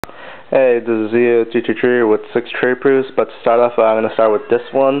Hey, this is Yugioh with 6 trade proofs, but to start off, I'm going to start with this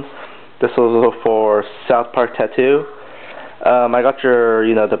one. This was for SouthParkTattoo. I got your,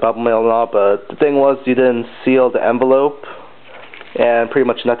 the bubble mail and all, but the thing was you didn't seal the envelope, and pretty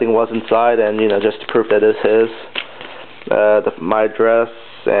much nothing was inside, and, just to prove that it's his, my address,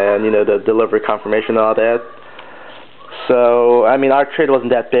 and, the delivery confirmation and all that. So, I mean, our trade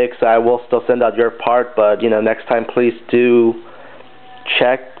wasn't that big, so I will still send out your part, but, next time please do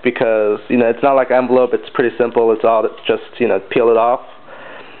check, because it's not like an envelope. It's pretty simple. It's all just peel it off.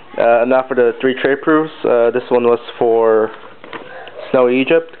 Now for the 3 trade proofs. This one was for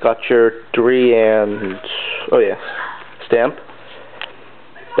Snowyegypt. Got your 3 and stamp.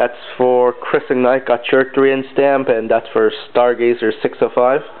 That's for Chrisignite. Got your 3 and stamp, and that's for Stargazer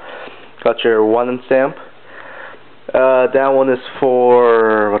 605. Got your 1 and stamp. That one is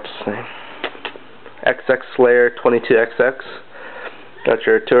for what's his name? XX Slayer 22XX. Got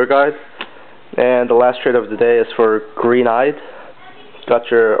your tour guide. And the last trade of the day is for Greeneyed. Got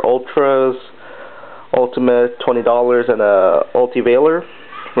your Ultras, Ultimate $20 and a Ulti Veiler.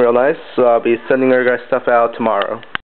 Real nice. So I'll be sending your guys stuff out tomorrow.